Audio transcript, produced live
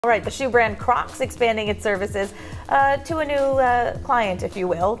All right, the shoe brand Crocs expanding its services to a new client, if you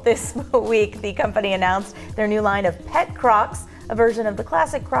will. This week, the company announced their new line of pet Crocs, a version of the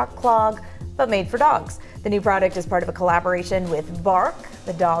classic Croc clog, but made for dogs. The new product is part of a collaboration with Bark,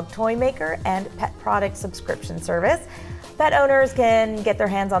 the dog toy maker, and pet product subscription service. Pet owners can get their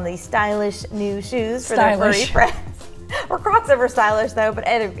hands on these stylish new shoes for their furry friends. Or Crocs ever stylish though, but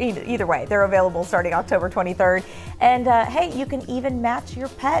either way, they're available starting October 23rd. And hey, you can even match your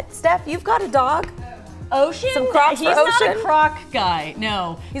pet. Steph, you've got a dog. Ocean? Some Crocs for Ocean? He's not a Croc guy,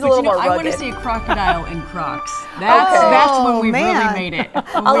 no. He's a little more rugged. I want to see a crocodile in Crocs. That's when we really made it.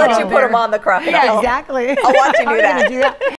 I'll let you put him on the crocodile. Yeah, exactly. I'll watch you do that.